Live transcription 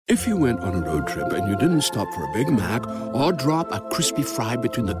If you went on a road trip and you didn't stop for a Big Mac or drop a crispy fry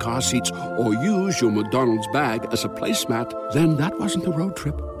between the car seats or use your McDonald's bag as a placemat, then that wasn't a road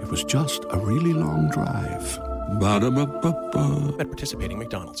trip. It was just a really long drive. Ba-da-ba-ba-ba. At participating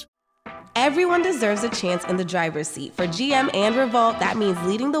McDonald's. Everyone deserves a chance in the driver's seat. For GM and Revolt, that means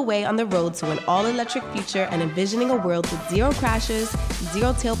leading the way on the road to an all-electric future and envisioning a world with zero crashes,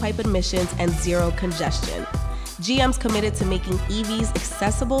 zero tailpipe emissions, and zero congestion. GM's committed to making EVs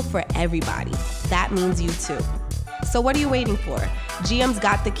accessible for everybody. That means you too. So what are you waiting for? GM's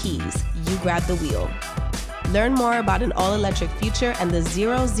got the keys. You grab the wheel. Learn more about an all-electric future and the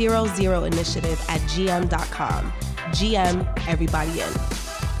 000 initiative at gm.com. GM, everybody in.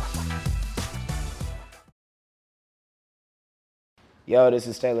 Yo, this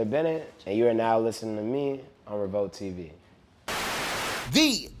is Taylor Bennet, and you are now listening to me on Revolt TV.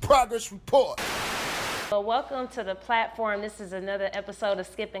 The Progress Report. Well, welcome to the platform. This is another episode of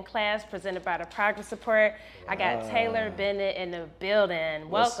Skipping Class presented by the Progress Report. I got Taylor Bennet in the building.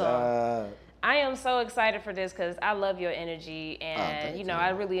 Welcome. I am so excited for this because I love your energy, and I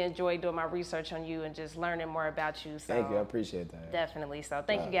really enjoy doing my research on you and just learning more about you. So thank you, I appreciate that. Definitely. So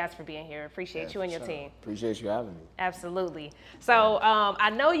thank you guys for being here. Appreciate you and your team. Appreciate you having me. Absolutely. So I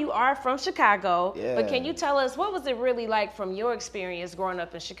know you are from Chicago, but can you tell us what was it really like from your experience growing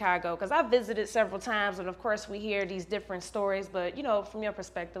up in Chicago? Because I visited several times, and of course we hear these different stories, but from your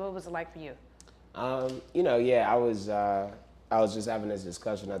perspective, what was it like for you? I was just having this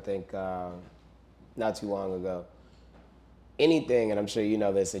discussion, I think, not too long ago. Anything, and I'm sure you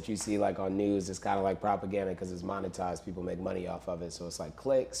know this, that you see like on news, it's kind of like propaganda because it's monetized. People make money off of it. So it's like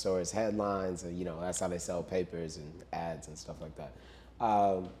clicks or it's headlines, and that's how they sell papers and ads and stuff like that.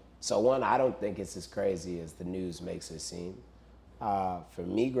 So one, I don't think it's as crazy as the news makes it seem. For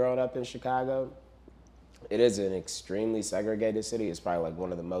me growing up in Chicago, it is an extremely segregated city. It's probably like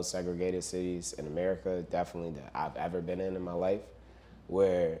one of the most segregated cities in America, definitely that I've ever been in my life,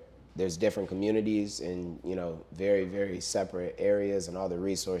 where there's different communities in, very, very separate areas, and all the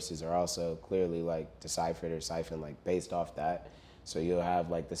resources are also clearly like deciphered or siphoned like based off that. So you'll have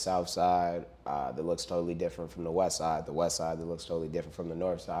like the South Side that looks totally different from the West Side that looks totally different from the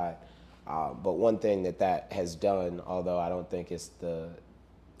North Side. But one thing that has done, although I don't think it's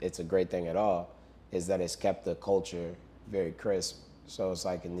a great thing at all, is that it's kept the culture very crisp. So it's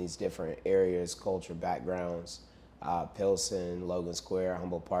like in these different areas, culture backgrounds, Pilsen, Logan Square,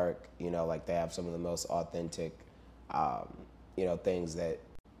 Humboldt Park, like they have some of the most authentic, things that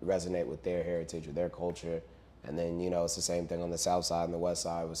resonate with their heritage or their culture. And then, it's the same thing on the South Side and the West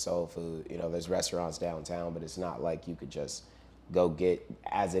Side with soul food. There's restaurants downtown, but it's not like you could just go get,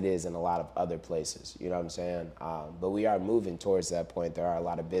 as it is in a lot of other places, you know what I'm saying? But we are moving towards that point. There are a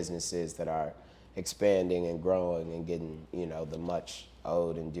lot of businesses that are expanding and growing and getting, the much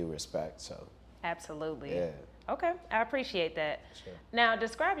owed and due respect, so. Absolutely. Yeah. Okay, I appreciate that. Sure. Now,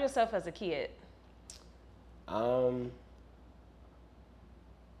 describe yourself as a kid.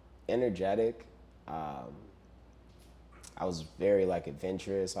 Energetic. I was very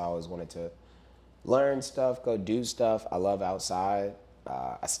adventurous. I always wanted to learn stuff, go do stuff. I love outside.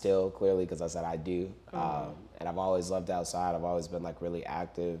 I still, clearly, because I said I do. And I've always loved outside. I've always been really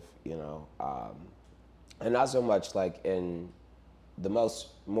active, and not so much in the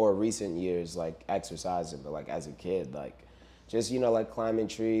more recent years, exercising, but as a kid, just, climbing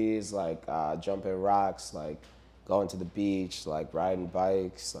trees, jumping rocks, going to the beach, riding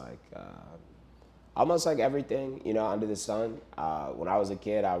bikes, almost everything, under the sun. When I was a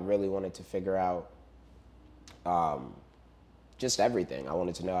kid, I really wanted to figure out just everything. I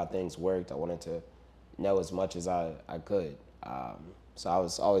wanted to know how things worked. I wanted to know as much as I could. So I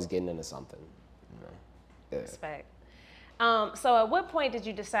was always getting into something. Yeah. Respect. So at what point did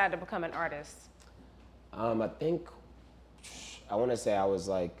you decide to become an artist? I want to say I was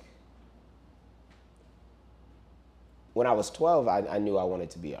when I was 12, I knew I wanted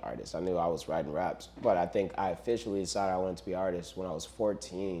to be an artist. I knew I was writing raps, but I think I officially decided I wanted to be an artist when I was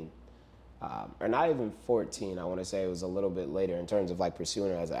 14. Or not even 14, I want to say it was a little bit later in terms of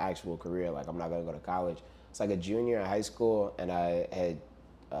pursuing it as an actual career. I'm not going to go to college. It's a junior in high school, and I had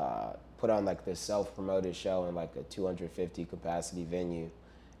put on this self-promoted show in a 250 capacity venue,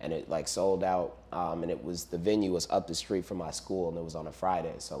 and it sold out. And the venue was up the street from my school, and it was on a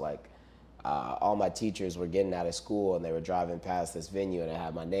Friday. So all my teachers were getting out of school, and they were driving past this venue, and it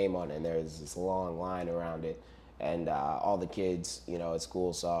had my name on it, and there was this long line around it. And all the kids, at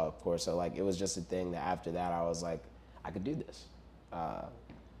school saw, of course. So it was just a thing that after that I was I could do this.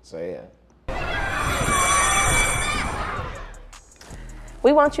 So yeah.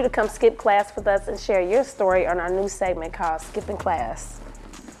 We want you to come skip class with us and share your story on our new segment called Skipping Class.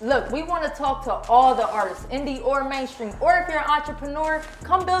 Look, we want to talk to all the artists, indie or mainstream, or if you're an entrepreneur,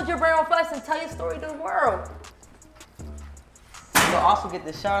 come build your brand with us and tell your story to the world. You'll also get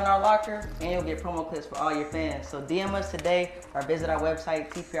the shot in our locker, and you'll get promo clips for all your fans. So DM us today or visit our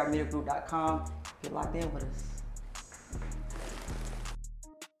website, tprmediagroup.com. Get locked in with us.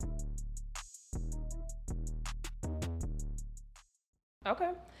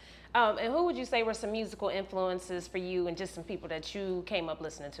 Okay. And who would you say were some musical influences for you and just some people that you came up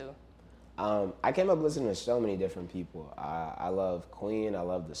listening to? I came up listening to so many different people. I love Queen, I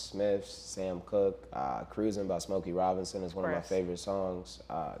love The Smiths, Sam Cooke, Cruising by Smokey Robinson is one of my favorite songs,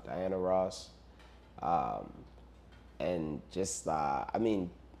 Diana Ross. And just, I mean,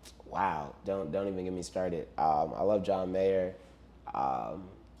 wow, don't even get me started. I love John Mayer,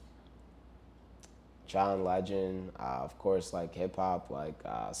 John Legend, of course, like hip hop, like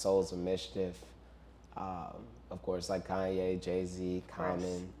Souls of Mischief, of course, like Kanye, Jay-Z,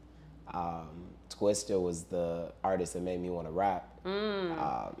 Common. Twista was the artist that made me want to rap.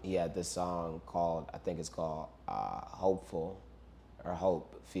 He had this song called, I think it's called Hopeful, or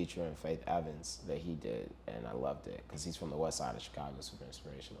Hope, featuring Faith Evans that he did, and I loved it because he's from the west side of Chicago, super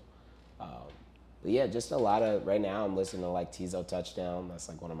inspirational. But yeah, just a lot of, right now I'm listening to like Tizo Touchdown, that's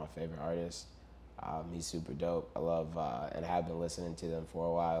like one of my favorite artists. He's super dope. I love, and have been listening to them for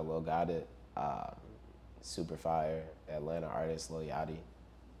a while. Lil Got It, super fire, Atlanta artist, Lil Yachty.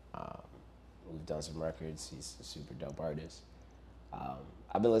 We've done some records. He's a super dope artist.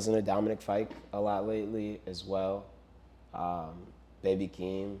 I've been listening to Dominic Fike a lot lately as well. Baby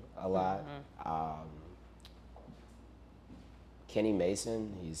Keem a lot. Kenny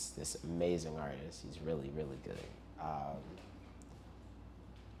Mason, he's this amazing artist. He's really, really good.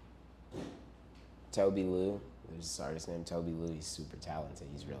 Toby Lou, there's this artist named Toby Lou. He's super talented.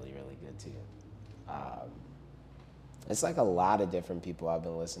 He's really, really good too. It's like a lot of different people I've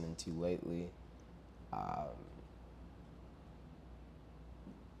been listening to lately.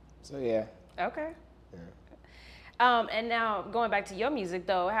 So yeah. Okay. Yeah. And now going back to your music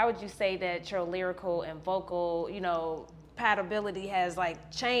though, how would you say that your lyrical and vocal, compatibility has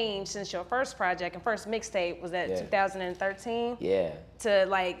like changed since your first project and first mixtape was that 2013? Yeah. To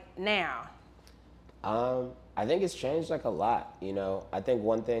like now? I think it's changed like a lot, I think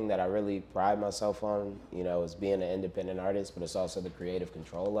one thing that I really pride myself on, is being an independent artist, but it's also the creative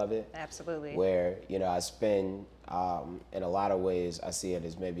control of it. Absolutely. Where, I spend, in a lot of ways, I see it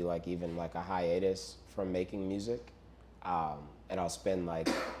as maybe like even like a hiatus from making music. And I'll spend like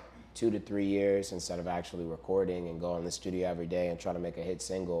 2 to 3 years instead of actually recording and going in the studio every day and trying to make a hit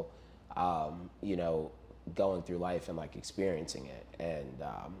single, going through life and like experiencing it and,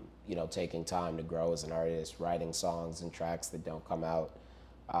 taking time to grow as an artist, writing songs and tracks that don't come out.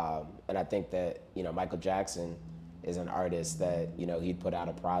 And I think that, Michael Jackson is an artist that, he'd put out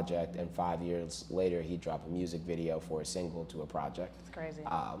a project and 5 years later he'd drop a music video for a single to a project. It's crazy.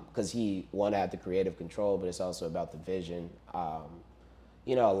 Because he, one, had the creative control, but it's also about the vision. A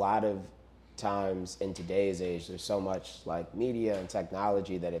lot of times in today's age, there's so much like media and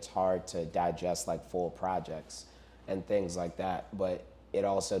technology that it's hard to digest like full projects and things like that. But it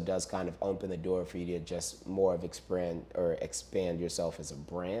also does kind of open the door for you to just more of expand yourself as a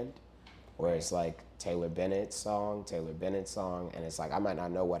brand. Where it's like Taylor Bennett's song, and it's like, I might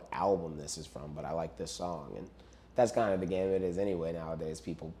not know what album this is from, but I like this song. And that's kind of the game it is anyway nowadays.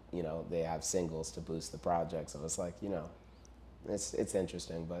 People, they have singles to boost the project. So it's like, it's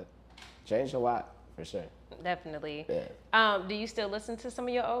interesting, but changed a lot for sure. Definitely. Yeah. Do you still listen to some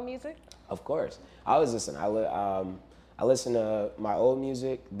of your old music? Of course. I always listen. I listen to my old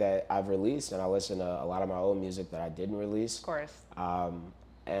music that I've released, and I listen to a lot of my old music that I didn't release. Of course.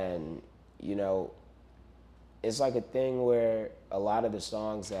 And, it's like a thing where a lot of the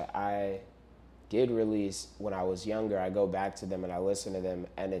songs that I did release when I was younger, I go back to them and I listen to them,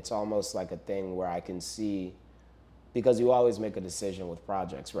 and it's almost like a thing where I can see, because you always make a decision with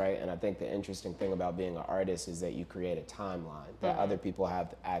projects, right? And I think the interesting thing about being an artist is that you create a timeline that other people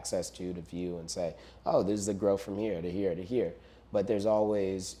have access to view and say, oh, this is the growth from here to here to here. But there's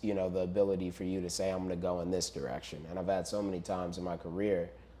always, the ability for you to say, I'm gonna go in this direction. And I've had so many times in my career,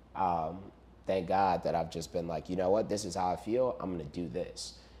 thank God that I've just been like, you know what, this is how I feel, I'm gonna do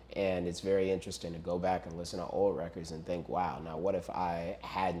this. And it's very interesting to go back and listen to old records and think, wow, now what if I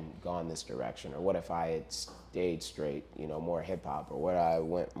hadn't gone this direction? Or what if I had stayed straight, more hip hop? Or what I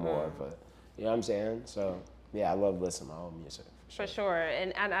went more of a, you know what I'm saying? So yeah, I love listening to my old music. For sure,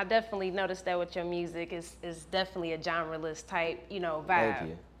 and I definitely noticed that with your music, is definitely a genre-less type, vibe.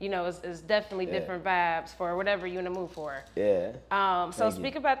 Thank you. It's definitely different vibes for whatever you're in the mood for. Yeah. So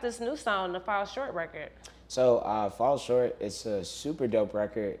speak about this new song, the Fall Short record. So Fall Short, it's a super dope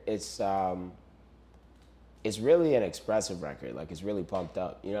record. It's really an expressive record. Like, it's really pumped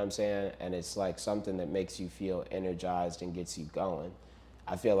up, you know what I'm saying? And it's like something that makes you feel energized and gets you going.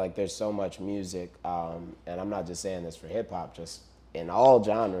 I feel like there's so much music, and I'm not just saying this for hip hop, just in all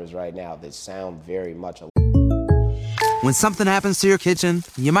genres right now that sound very much alike. When something happens to your kitchen,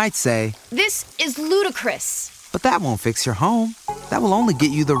 you might say, "This is ludicrous." but that won't fix your home. That will only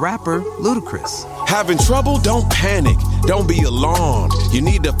get you the rapper, Ludacris. Having trouble? Don't panic. Don't be alarmed. You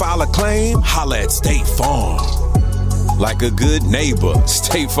need to file a claim? Holla at State Farm. Like a good neighbor,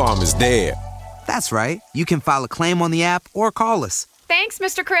 State Farm is there. That's right. You can file a claim on the app or call us. Thanks,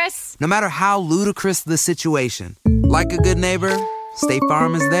 Mr. Chris. No matter how ludicrous the situation, like a good neighbor, State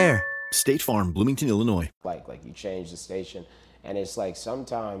Farm is there. State Farm, Bloomington, Illinois. Like you change the station, and it's like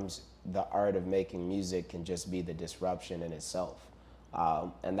sometimes the art of making music can just be the disruption in itself.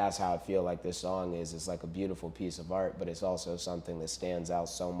 And that's how I feel like this song is. It's like a beautiful piece of art, but it's also something that stands out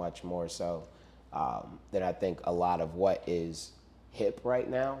so much more so than I think a lot of what is hip right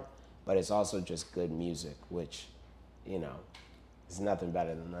now. But it's also just good music, which, you know, is nothing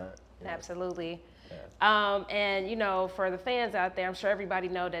better than that. Absolutely. Yeah. And, you know, for the fans out there, I'm sure everybody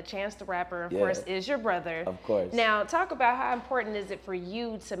know that Chance the Rapper, of course, is your brother. Of course. Now, talk about how important is it for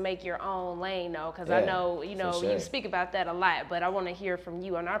you to make your own lane, though? Because I know, you know, you speak about that a lot, but I want to hear from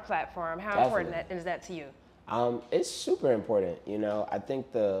you on our platform. How important is that to you? It's super important, you know. I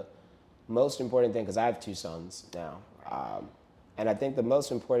think the most important thing, because I have 2 sons now, and I think the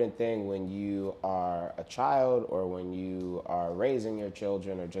most important thing when you are a child or when you are raising your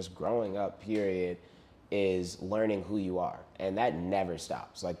children or just growing up, period, is learning who you are. And that never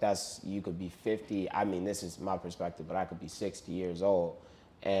stops. Like, you could be 50, I mean, this is my perspective, but I could be 60 years old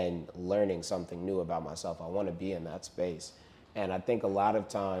and learning something new about myself. I want to be in that space. And I think a lot of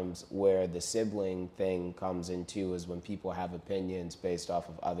times where the sibling thing comes into is when people have opinions based off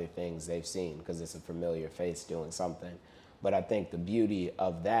of other things they've seen, because it's a familiar face doing something. But I think the beauty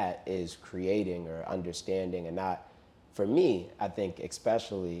of that is creating or understanding, and not, for me, I think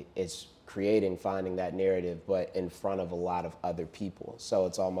especially it's creating, finding that narrative, but in front of a lot of other people. So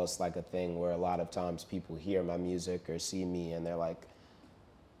it's almost like a thing where a lot of times people hear my music or see me and they're like,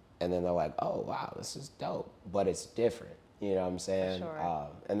 oh, wow, this is dope. But it's different, you know what I'm saying? Sure.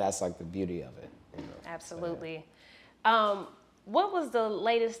 And that's like the beauty of it. You know? Absolutely. What was the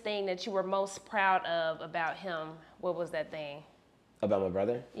latest thing that you were most proud of about him? What was that thing? About my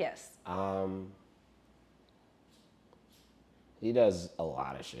brother? Yes. He does a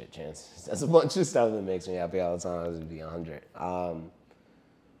lot of shit, Chance. That's a bunch of stuff that makes me happy all the time. It would be 100.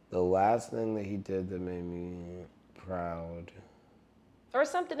 The last thing that he did that made me proud. Or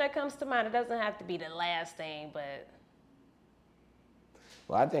something that comes to mind. It doesn't have to be the last thing, but.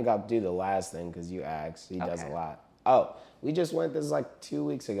 Well, I think I'll do the last thing because you asked. He does a lot. Oh, we just went, this like 2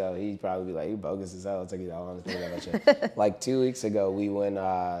 weeks ago. He'd probably be like, you bogus as hell. It took you that long to think about that shit. Like 2 weeks ago, we went,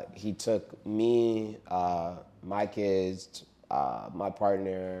 he took me, my kids, my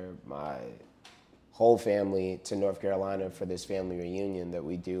partner, my whole family to North Carolina for this family reunion that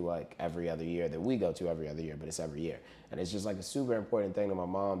we do like every other year, that we go to every other year, but it's every year. And it's just like a super important thing to my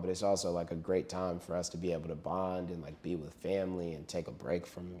mom, but it's also like a great time for us to be able to bond and like be with family and take a break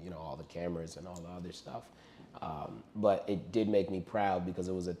from, you know, all the cameras and all the other stuff. But it did make me proud because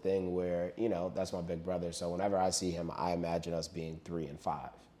it was a thing where, you know, that's my big brother. So whenever I see him, I imagine us being 3 and 5,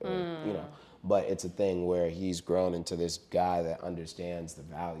 or, you know. But it's a thing where he's grown into this guy that understands the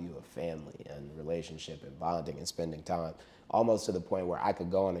value of family and relationship and bonding and spending time, almost to the point where I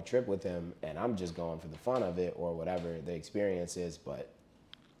could go on a trip with him and I'm just going for the fun of it or whatever the experience is. But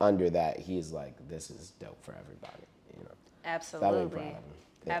under that, he's like, this is dope for everybody, you know. Absolutely.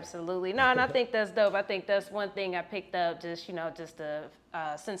 Yeah. Absolutely. No, and I think that's dope. I think that's one thing I picked up, just, you know, just the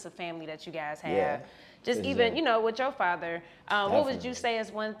sense of family that you guys have. Yeah. Just even, you know, with your father, what would you say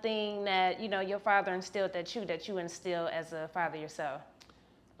is one thing that, you know, your father instilled that you instill as a father yourself?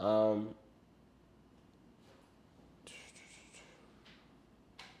 I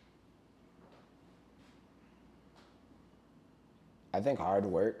think hard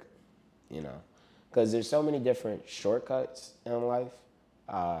work, you know, because there's so many different shortcuts in life.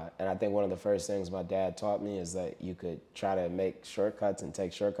 And I think one of the first things my dad taught me is that you could try to make shortcuts and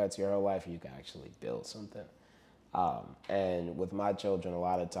take shortcuts your whole life, or you can actually build something. And with my children, a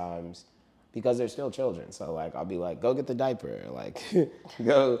lot of times, because they're still children, so like I'll be like, go get the diaper, or like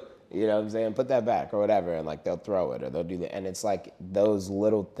go, you know what I'm saying, put that back or whatever, and like they'll throw it or they'll do that. And it's like those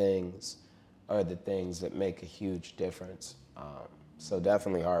little things are the things that make a huge difference. So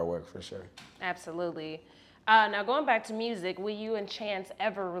definitely hard work for sure. Absolutely. Now, going back to music, will you and Chance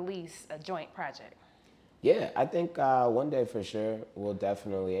ever release a joint project? Yeah, I think one day for sure we'll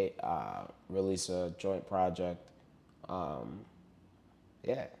definitely release a joint project.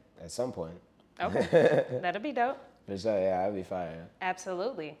 Yeah, at some point. Okay, that'll be dope. For sure, yeah, that'd be fire.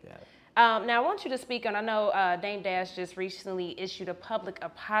 Absolutely. Yeah. Now I want you to speak on, I know Dame Dash just recently issued a public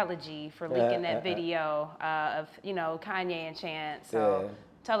apology for leaking that video of, Kanye and Chance. So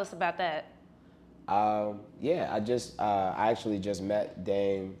tell us about that. Yeah, I actually just met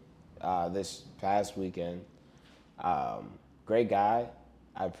Dame this past weekend. Great guy.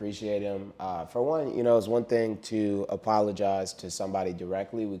 I appreciate him. For one, it's one thing to apologize to somebody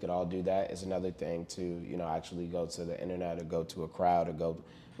directly. We could all do that. It's another thing to, actually go to the internet or go to a crowd or go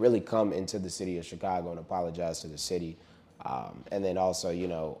really come into the city of Chicago and apologize to the city. And then also,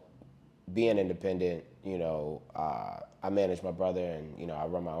 being independent, I manage my brother and, I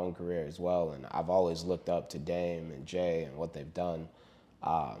run my own career as well. And I've always looked up to Dame and Jay and what they've done.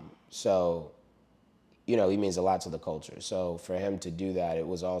 So, he means a lot to the culture. So for him to do that, it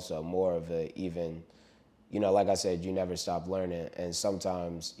was also more of a even, like I said, you never stop learning. And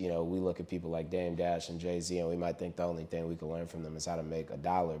sometimes, we look at people like Dame Dash and Jay-Z and we might think the only thing we can learn from them is how to make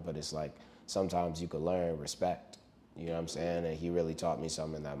 $1. But it's like sometimes you could learn respect. You know what I'm saying? And he really taught me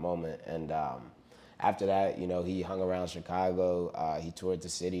something in that moment. And after that, he hung around Chicago. He toured the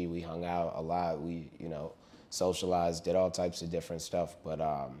city. We hung out a lot. We, socialized, did all types of different stuff. But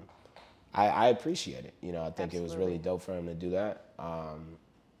I appreciate it. I think it was really dope for him to do that.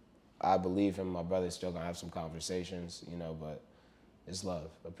 I believe him. My brother's still gonna have some conversations, but it's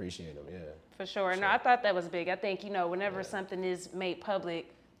love. Appreciate him, yeah. For sure. No, I thought that was big. I think, whenever something is made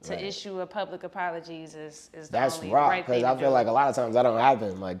public, to issue a public apologies is the only right thing to do. Because I feel like a lot of times that don't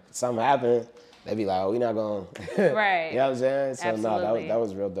happen. Like something happened, they be like, oh, we're not going. Right. You know what I'm saying? So Absolutely. no, that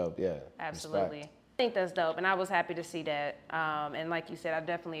was real dope, yeah. Absolutely. Respect. I think that's dope, and I was happy to see that. And like you said, I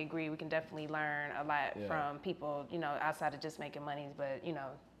definitely agree. We can definitely learn a lot from people, outside of just making money, but,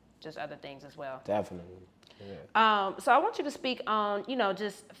 just other things as well. Definitely. Yeah. So I want you to speak on,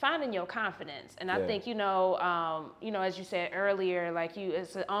 just finding your confidence. And I think, as you said earlier, like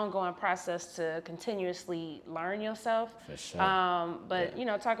it's an ongoing process to continuously learn yourself. For sure. But,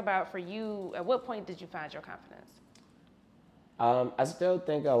 talk about for you, at what point did you find your confidence? I still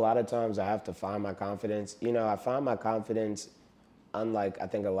think a lot of times I have to find my confidence. I find my confidence, unlike I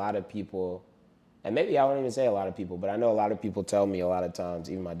think a lot of people, and maybe I won't even say a lot of people, but I know a lot of people tell me a lot of times,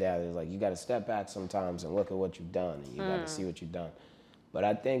 even my dad is like, you got to step back sometimes and look at what you've done, and you got to see what you've done. But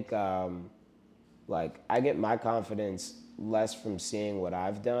I think, I get my confidence less from seeing what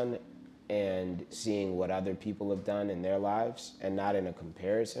I've done and seeing what other people have done in their lives, and not in a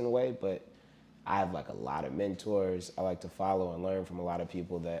comparison way, but I have a lot of mentors. I like to follow and learn from a lot of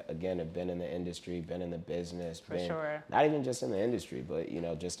people that, again, have been in the industry, been in the business. For sure. Not even just in the industry, but,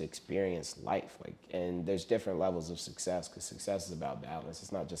 just experienced life. And there's different levels of success, because success is about balance.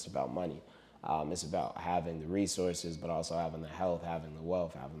 It's not just about money. It's about having the resources, but also having the health, having the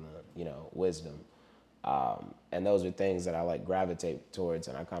wealth, having the, wisdom. And those are things that I gravitate towards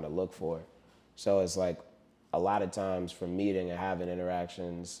and I kind of look for. So it's a lot of times from meeting and having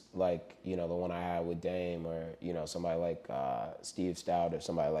interactions the one I had with Dame or, somebody like Steve Stout or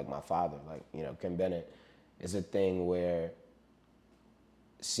somebody like my father, Kim Bennet, is a thing where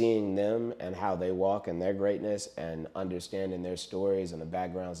seeing them and how they walk in their greatness and understanding their stories and the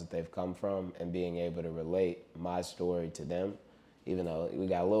backgrounds that they've come from and being able to relate my story to them, even though we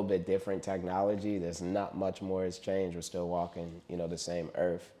got a little bit different technology, there's not much more has changed. We're still walking, the same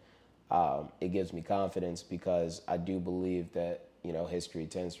earth. It gives me confidence because I do believe that, history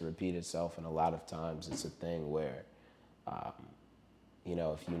tends to repeat itself, and a lot of times it's a thing where, if you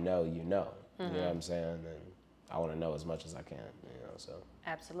know, you know. Mm-hmm. You know what I'm saying? And I want to know as much as I can, so.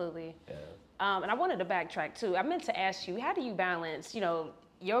 Absolutely. Yeah. And I wanted to backtrack too. I meant to ask you, how do you balance,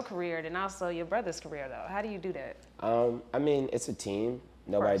 your career and also your brother's career though? How do you do that? It's a team.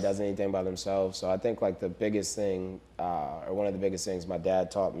 Nobody does anything by themselves. So I think the biggest thing, or one of the biggest things my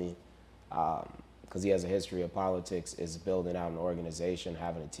dad taught me, because he has a history of politics, is building out an organization,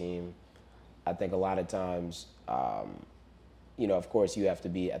 having a team. I think a lot of times, of course you have to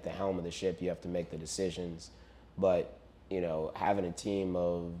be at the helm of the ship, you have to make the decisions, but, having a team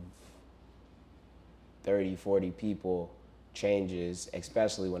of 30, 40 people changes,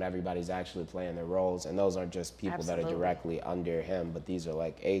 especially when everybody's actually playing their roles, and those aren't just people that are directly under him, but these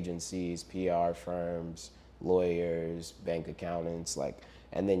are agencies, PR firms, lawyers, bank accountants,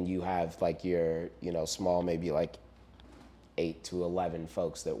 and then you have your, small, maybe 8 to 11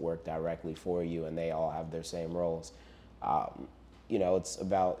 folks that work directly for you, and they all have their same roles. It's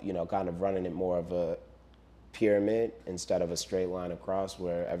about, kind of running it more of pyramid instead of a straight line across,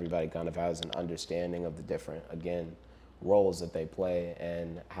 where everybody kind of has an understanding of the different, again, roles that they play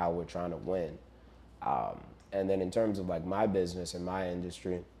and how we're trying to win. And then in terms of like my business and my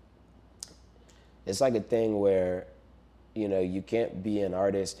industry, it's like a thing where, you know, you can't be an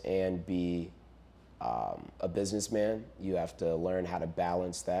artist and be a businessman. You have to learn how to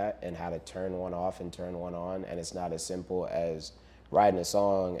balance that and how to turn one off and turn one on. And it's not as simple as writing a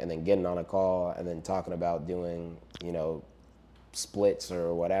song and then getting on a call and then talking about doing, you know, splits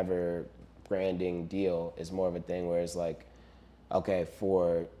or whatever branding deal. Is more of a thing where it's like, okay,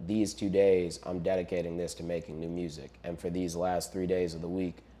 for these 2 days, I'm dedicating this to making new music. And for these last 3 days of the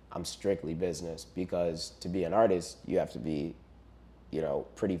week, I'm strictly business, because to be an artist, you have to be, you know,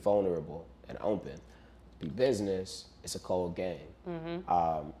 pretty vulnerable and open. To be business, it's a cold game.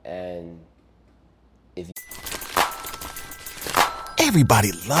 And if you...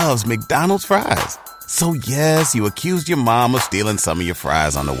 Everybody loves McDonald's fries. So yes, you accused your mom of stealing some of your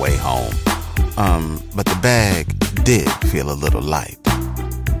fries on the way home. But the bag did feel a little light.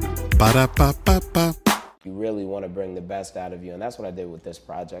 Ba-da-ba-ba-ba. You really want to bring the best out of you. And that's what I did with this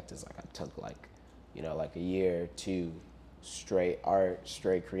project. Is like I took like, you know, like a year or two straight art,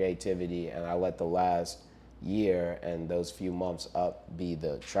 straight creativity, and I let the last year and those few months up be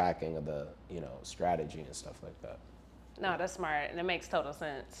the tracking of the, you know, strategy and stuff like that. No, that's smart, and it makes total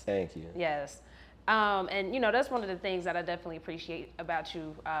sense. Thank you. Yes. And, you know, that's one of the things that I definitely appreciate about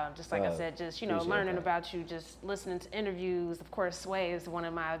you. Just like I said, just, you know, learning about you, just listening to interviews. Of course, Sway is one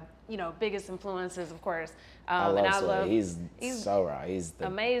of my, you know, biggest influences, of course. I love Sway. He's so raw. He's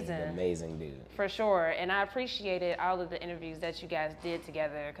amazing. He's an amazing dude. For sure. And I appreciated all of the interviews that you guys did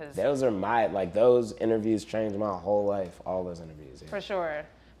together. Cause those are those interviews changed my whole life, all those interviews. Yeah. For sure.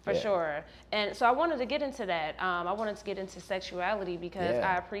 For sure. And so I wanted to get into that. I wanted to get into sexuality because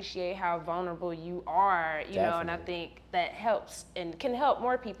I appreciate how vulnerable you are, you know, and I think that helps and can help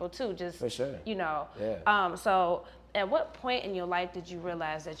more people too, just, for sure. You know. Yeah. So at what point in your life did you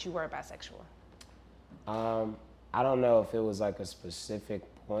realize that you were bisexual? I don't know if it was like a specific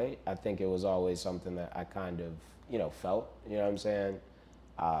point. I think it was always something that I kind of, you know, felt, you know what I'm saying?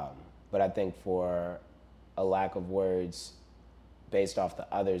 But I think for a lack of words, based off the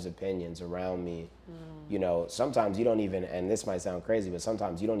others' opinions around me, you know, sometimes you don't even, and this might sound crazy, but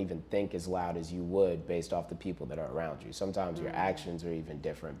sometimes you don't even think as loud as you would based off the people that are around you. Sometimes your actions are even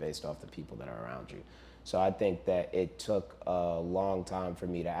different based off the people that are around you. So I think that it took a long time for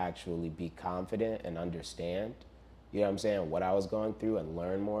me to actually be confident and understand, you know what I'm saying, what I was going through and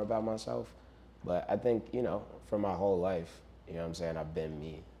learn more about myself. But I think, you know, for my whole life, you know what I'm saying, I've been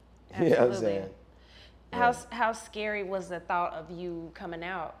me. Absolutely. You know what I'm saying? How scary was the thought of you coming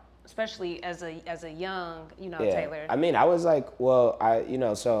out, especially as a young, you know, Taylor? I mean, I was like, well,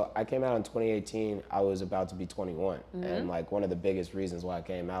 so I came out in 2018. I was about to be 21, and like one of the biggest reasons why I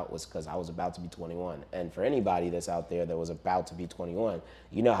came out was because I was about to be 21. And for anybody that's out there that was about to be 21,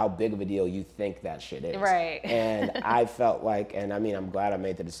 you know how big of a deal you think that shit is, right? And I felt like, and I mean, I'm glad I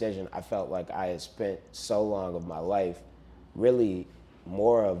made the decision. I felt like I had spent so long of my life really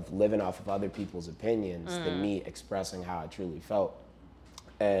more of living off of other people's opinions than me expressing how I truly felt.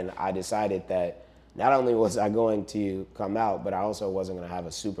 And I decided that not only was I going to come out, but I also wasn't going to have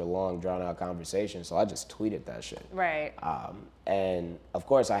a super long, drawn-out conversation, so I just tweeted that shit. Right. And, of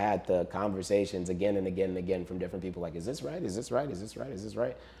course, I had the conversations again and again and again from different people, like, is this right? Is this right? Is this right? Is this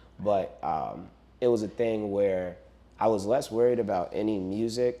right? But it was a thing where I was less worried about any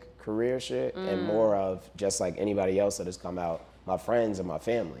music career shit and more of just like anybody else that has come out, my friends and my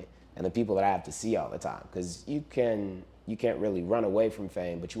family and the people that I have to see all the time. Because you can't really run away from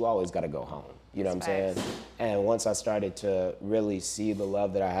fame, but you always got to go home. You know what I'm saying? And once I started to really see the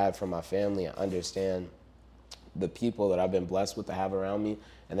love that I had from my family and understand the people that I've been blessed with to have around me,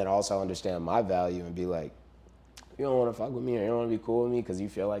 and then also understand my value and be like, you don't want to fuck with me or you don't want to be cool with me because you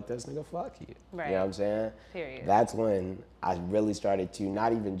feel like this, nigga, fuck you. Right. You know what I'm saying? Period. That's when I really started to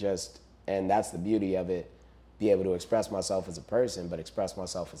not even just, and that's the beauty of it, be able to express myself as a person, but express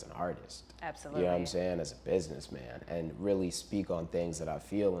myself as an artist. Absolutely. You know what I'm saying? As a businessman, and really speak on things that I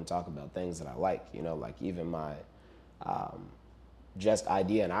feel and talk about things that I like, you know, like even my just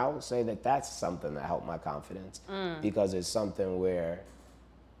idea. And I would say that that's something that helped my confidence because it's something where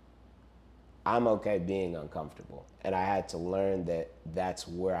I'm okay being uncomfortable. And I had to learn that that's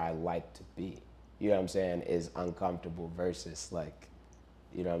where I like to be. You know what I'm saying? Is uncomfortable versus like,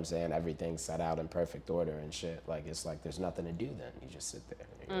 you know what I'm saying, everything's set out in perfect order and shit. Like, it's like there's nothing to do then. You just sit there.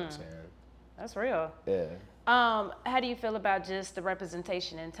 You know what I'm saying? That's real. Yeah. How do you feel about just the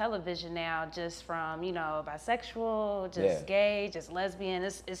representation in television now, just from, you know, bisexual, just gay, just lesbian?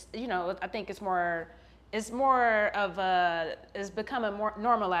 It's you know, I think it's more it's more of it's becoming more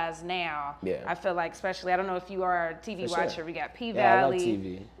normalized now. Yeah. I feel like, especially, I don't know if you are a TV For watcher. sure. We got P-Valley, Yeah, I love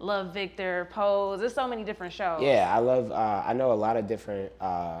TV. Love Victor, Pose. There's so many different shows. Yeah, I love, I know a lot of different,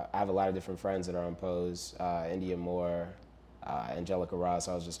 I have a lot of different friends that are on Pose. India Moore, Angelica Ross,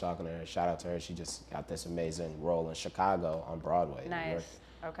 I was just talking to her. Shout out to her. She just got this amazing role in Chicago on Broadway. Nice.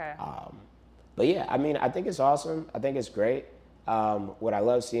 Okay. But yeah, I mean, I think it's awesome. I think it's great. What I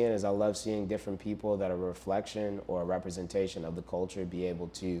love seeing is I love seeing different people that are a reflection or a representation of the culture be able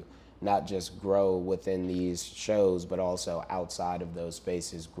to not just grow within these shows, but also outside of those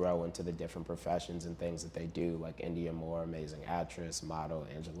spaces, grow into the different professions and things that they do, like India Moore, amazing actress, model,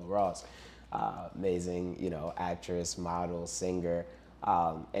 Angela Ross, amazing, actress, model, singer,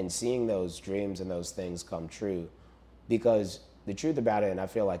 and seeing those dreams and those things come true. Because the truth about it, and I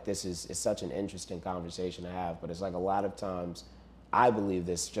feel like this is such an interesting conversation to have, but it's like a lot of times, I believe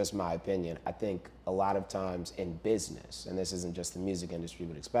this, just my opinion, I think a lot of times in business, and this isn't just the music industry,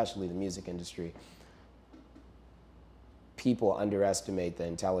 but especially the music industry, people underestimate the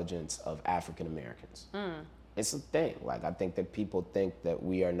intelligence of African Americans. It's a thing. Like, I think that people think that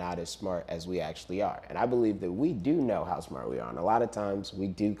we are not as smart as we actually are. And I believe that we do know how smart we are. And a lot of times we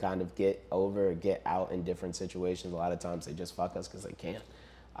do kind of get out in different situations. A lot of times they just fuck us because they can.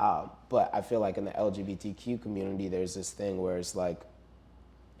 But I feel like in the LGBTQ community, there's this thing where it's like,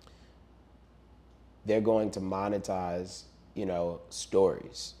 they're going to monetize,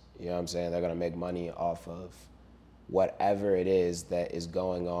 stories. You know what I'm saying? They're going to make money off of whatever it is that is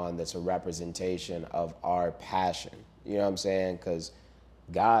going on that's a representation of our passion. You know what I'm saying? Because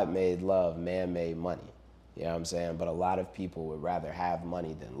God made love, man made money. You know what I'm saying? But a lot of people would rather have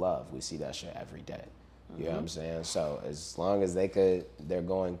money than love. We see that shit every day. You know what I'm saying? So as long as they could, they're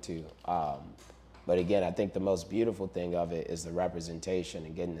going to. But again, I think the most beautiful thing of it is the representation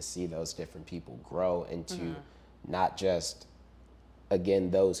and getting to see those different people grow into not just,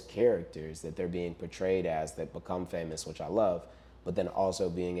 again, those characters that they're being portrayed as that become famous, which I love, but then also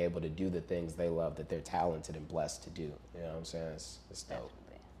being able to do the things they love that they're talented and blessed to do. You know what I'm saying? It's dope. Definitely.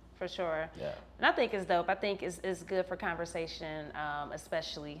 For sure. Yeah. And I think it's dope. I think it's good for conversation,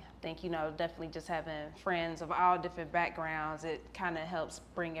 especially. I think, definitely just having friends of all different backgrounds, it kind of helps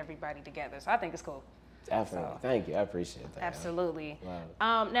bring everybody together. So I think it's cool. Definitely. So, thank you. I appreciate that. Absolutely.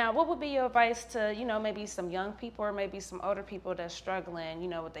 Wow. Now, what would be your advice to, maybe some young people or maybe some older people that's struggling,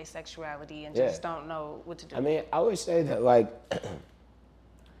 with their sexuality and just don't know what to do? I mean, I would say that, like,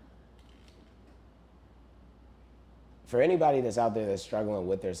 for anybody that's out there that's struggling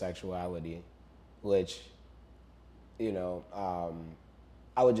with their sexuality, which, I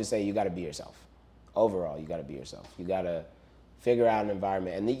would just say you got to be yourself. Overall, you got to be yourself. You got to figure out an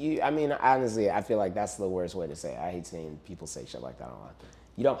environment. And honestly, I feel like that's the worst way to say it. I hate seeing people say shit like that online.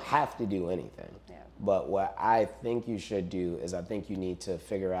 You don't have to do anything. Yeah. But what I think you should do is I think you need to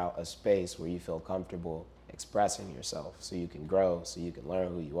figure out a space where you feel comfortable expressing yourself so you can grow, so you can learn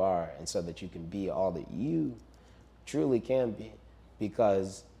who you are, and so that you can be all that you truly can be.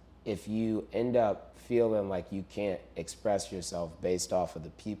 Because if you end up feeling like you can't express yourself based off of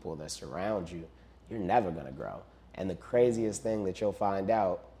the people that surround you, you're never gonna grow. And the craziest thing that you'll find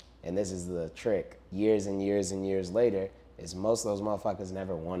out, and this is the trick, years and years and years later, is most of those motherfuckers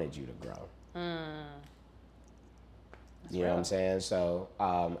never wanted you to grow. You know what I'm saying? So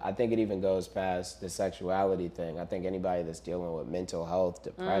I think it even goes past the sexuality thing. I think anybody that's dealing with mental health,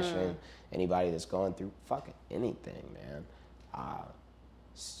 depression, anybody that's going through fucking anything, man,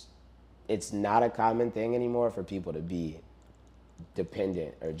 it's not a common thing anymore for people to be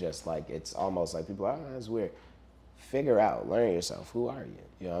dependent or just like, it's almost like people are, oh, that's weird. Figure out, learn yourself. Who are you?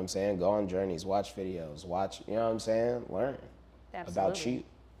 You know what I'm saying? Go on journeys, watch videos, you know what I'm saying? Learn about you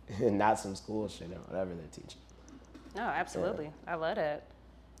and not some school shit or whatever they're teaching. No, absolutely. Yeah. I love that.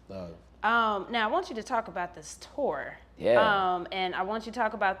 Love. Now, I want you to talk about this tour. Yeah. And I want you to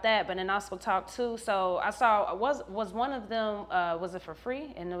talk about that, but then also talk too. So I saw, was one of them, was it for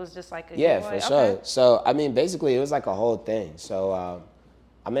free? And it was just like a giveaway? For sure. So, I mean, basically, it was like a whole thing. So,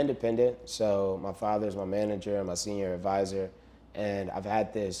 I'm independent. So, my father's my manager and my senior advisor. And I've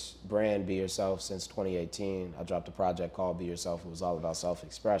had this brand, Be Yourself, since 2018. I dropped a project called Be Yourself. It was all about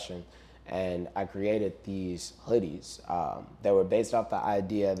self-expression. And I created these hoodies that were based off the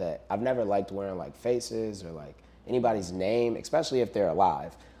idea that I've never liked wearing like faces or like anybody's name, especially if they're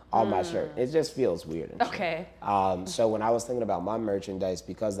alive, on my shirt. It just feels weird. And okay. So when I was thinking about my merchandise,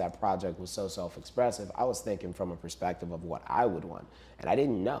 because that project was so self-expressive, I was thinking from a perspective of what I would want. And I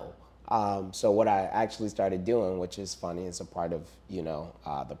didn't know. So what I actually started doing, which is funny, it's a part of,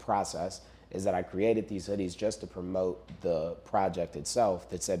 the process, is that I created these hoodies just to promote the project itself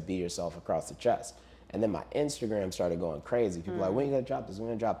that said Be Yourself across the chest. And then my Instagram started going crazy. People were like, when are you gonna drop this? When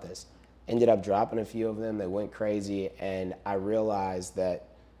are you gonna drop this? Ended up dropping a few of them. They went crazy. And I realized that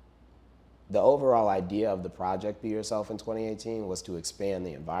the overall idea of the project Be Yourself in 2018 was to expand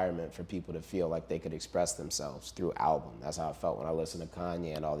the environment for people to feel like they could express themselves through album. That's how I felt when I listened to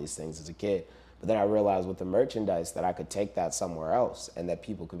Kanye and all these things as a kid. But then I realized with the merchandise that I could take that somewhere else and that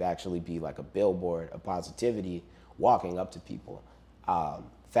people could actually be like a billboard of positivity walking up to people.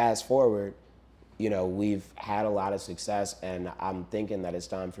 Fast forward, you know, we've had a lot of success, and I'm thinking that it's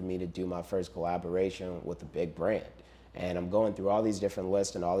time for me to do my first collaboration with a big brand. And I'm going through all these different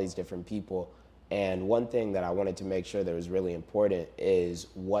lists and all these different people. And one thing that I wanted to make sure that was really important is,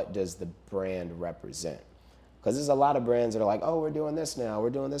 what does the brand represent? Because there's a lot of brands that are like, oh, we're doing this now,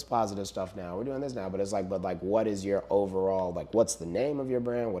 we're doing this positive stuff now, we're doing this now. But it's like, what is your overall, like, what's the name of your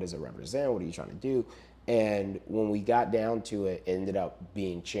brand? What does it represent? What are you trying to do? And when we got down to it, it ended up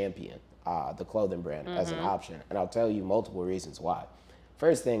being Champion, the clothing brand, as an option. And I'll tell you multiple reasons why.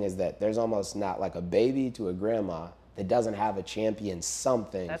 First thing is that there's almost not like a baby to a grandma that doesn't have a Champion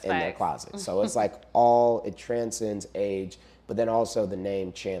something in their closet. So it's like it transcends age, but then also the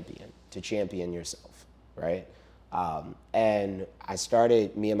name Champion, to champion yourself, right? And I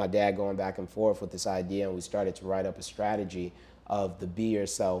started, me and my dad going back and forth with this idea, and we started to write up a strategy of the Be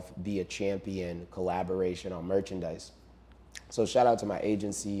Yourself, Be a Champion collaboration on merchandise. So shout out to my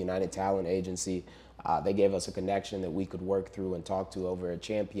agency, United Talent Agency. They gave us a connection that we could work through and talk to over at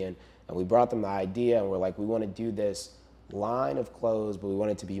Champion. And we brought them the idea, and we're like, we want to do this line of clothes, but we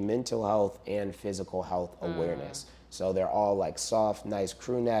want it to be mental health and physical health awareness. So they're all like soft, nice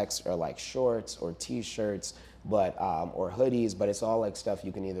crew necks, or like shorts or t-shirts, but or hoodies, but it's all like stuff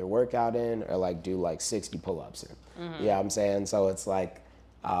you can either work out in or like do like 60 pull-ups in. You know what I'm saying? So it's like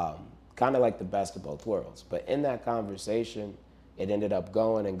kind of like the best of both worlds. But in that conversation, it ended up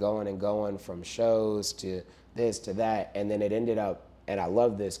going and going and going, from shows to this to that, and then it ended up, and I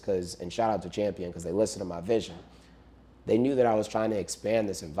love this and shout out to Champion because they listened to my vision. They knew that I was trying to expand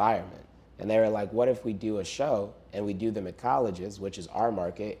this environment. And they were like, what if we do a show and we do them at colleges, which is our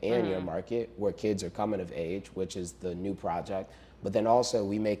market and your market, where kids are coming of age, which is the new project. But then also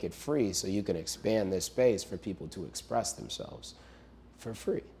we make it free so you can expand this space for people to express themselves for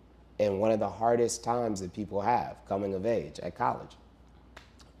free. And one of the hardest times that people have coming of age at college.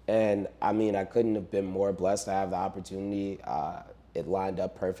 And I mean, I couldn't have been more blessed to have the opportunity. It lined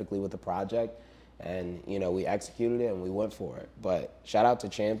up perfectly with the project. And, you know, we executed it and we went for it. But shout out to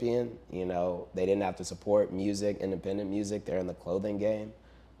Champion. You know, they didn't have to support music, independent music. They're in the clothing game.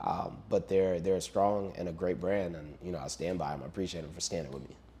 But they're a strong and a great brand. And, you know, I stand by them. I appreciate them for standing with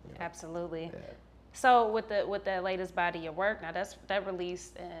me. You know? Absolutely. Yeah. So with the latest body of work, now that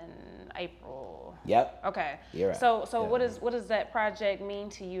released in April. Yep. Okay. You're right. So yeah. what does that project mean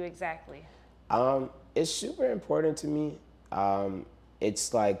to you exactly? It's super important to me.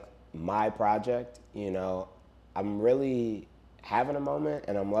 It's like my project, you know. I'm really having a moment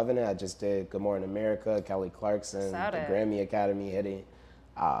and I'm loving it. I just did Good Morning America, Kelly Clarkson, the Grammy Academy hit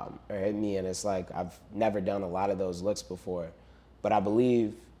me, and it's like I've never done a lot of those looks before. But I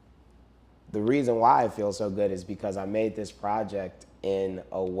believe the reason why I feel so good is because I made this project in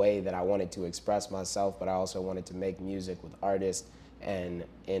a way that I wanted to express myself, but I also wanted to make music with artists and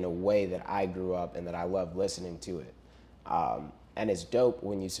in a way that I grew up and that I love listening to it. And it's dope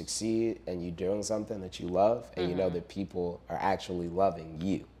when you succeed and you're doing something that you love and you know that people are actually loving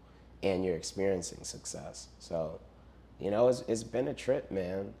you and you're experiencing success. So, you know, it's been a trip,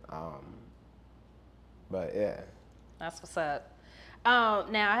 man. But yeah. That's what's up.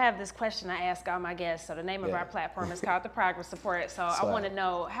 Now I have this question I ask all my guests. So the name of our platform is called the Progress Report. So I want to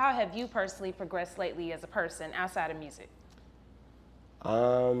know, how have you personally progressed lately as a person outside of music?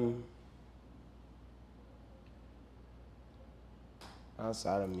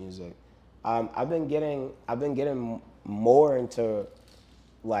 Outside of music, I've been getting more into,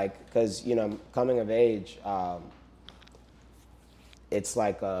 like, cause you know, coming of age, it's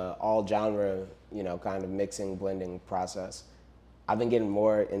like a all genre, you know, kind of mixing, blending process. I've been getting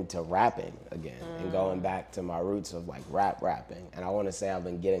more into rapping again and going back to my roots of like rapping, and I want to say I've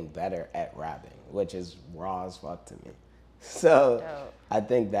been getting better at rapping, which is raw as fuck to me. So I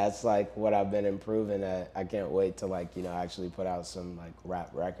think that's like what I've been improving at. I can't wait to, like, you know, actually put out some like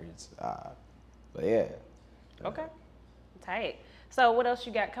rap records. But yeah. Okay. Tight. So what else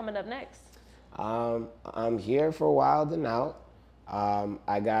you got coming up next? I'm here for Wild and Out.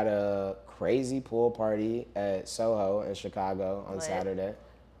 I got a crazy pool party at Soho in Chicago on Saturday.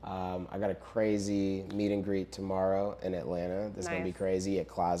 I got a crazy meet and greet tomorrow in Atlanta. That's gonna be crazy at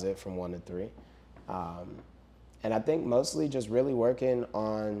Closet from 1 to 3. And I think mostly just really working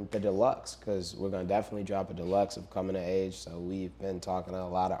on the deluxe, because we're going to definitely drop a deluxe of Coming of Age. So we've been talking to a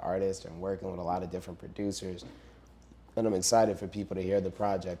lot of artists and working with a lot of different producers. And I'm excited for people to hear the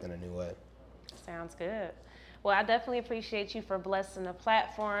project in a new way. Sounds good. Well, I definitely appreciate you for blessing the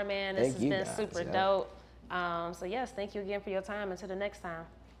platform, man. This has been super dope. So yes, thank you again for your time. Until the next time.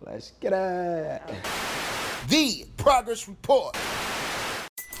 Let's get it. The Progress Report.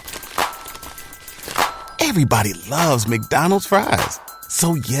 Everybody loves McDonald's fries.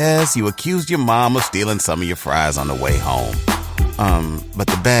 So yes, you accused your mom of stealing some of your fries on the way home. But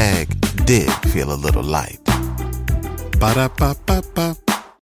the bag did feel a little light. Ba-da-ba-ba-ba.